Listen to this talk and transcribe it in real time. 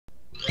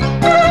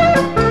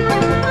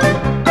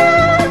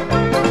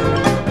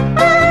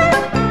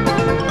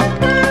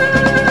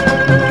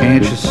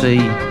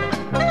see?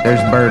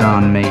 There's a bird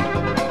on me.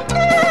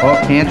 Oh,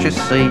 can't you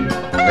see?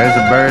 There's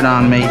a bird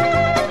on me.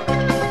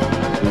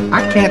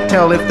 I can't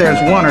tell if there's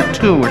 1 or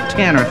 2 or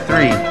 10 or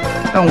 3.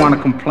 Don't want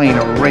to complain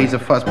or raise a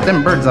fuss, but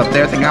them birds up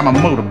there think I'm a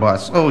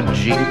motorbus. Oh,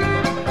 gee,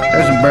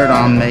 there's a bird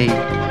on me.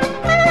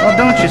 Oh,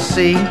 don't you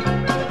see?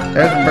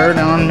 There's a bird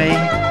on me.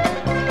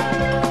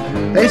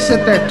 They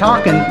sit there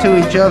talking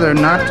to each other,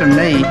 not to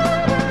me.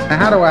 Now,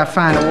 how do I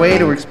find a way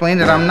to explain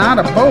that I'm not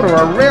a boat or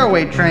a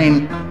railway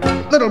train?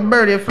 Little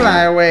birdie,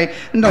 fly away,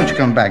 and don't you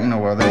come back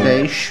no other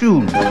day.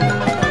 Shoo.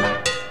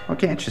 Oh,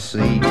 can't you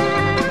see?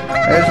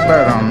 There's a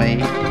bird on me.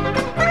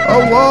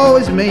 Oh, woe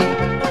is me.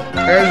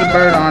 There's a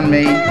bird on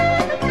me.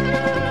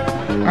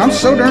 I'm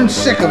so darn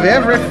sick of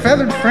every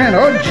feathered friend.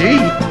 Oh, gee.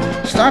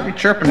 Stop your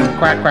chirping and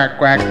quack, quack,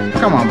 quack.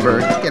 Come on,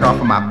 bird, get off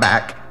of my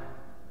back.